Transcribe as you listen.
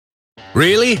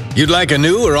Really? You'd like a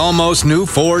new or almost new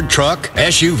Ford truck,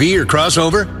 SUV, or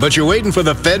crossover, but you're waiting for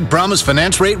the Fed promised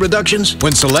finance rate reductions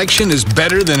when selection is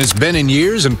better than it's been in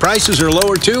years and prices are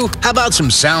lower too? How about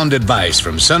some sound advice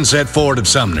from Sunset Ford of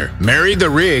Sumner? Marry the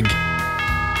rig.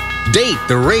 Date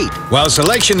the rate. While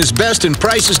selection is best and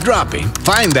price is dropping,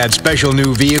 find that special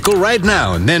new vehicle right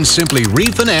now and then simply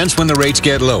refinance when the rates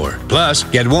get lower. Plus,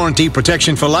 get warranty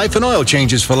protection for life and oil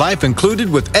changes for life included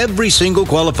with every single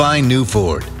qualifying new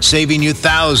Ford, saving you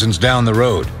thousands down the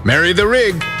road. Marry the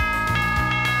rig.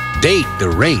 Date the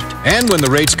rate. And when the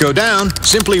rates go down,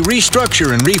 simply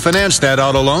restructure and refinance that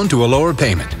auto loan to a lower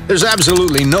payment. There's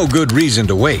absolutely no good reason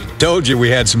to wait. Told you we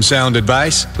had some sound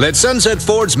advice. Let Sunset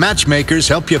Ford's matchmakers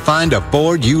help you find a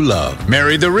Ford you love.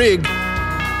 Marry the rig.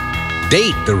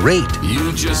 Date the rate.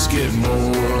 You just get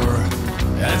more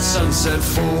at Sunset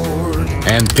Ford.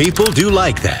 And people do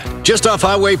like that. Just off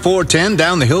Highway 410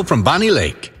 down the hill from Bonney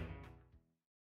Lake.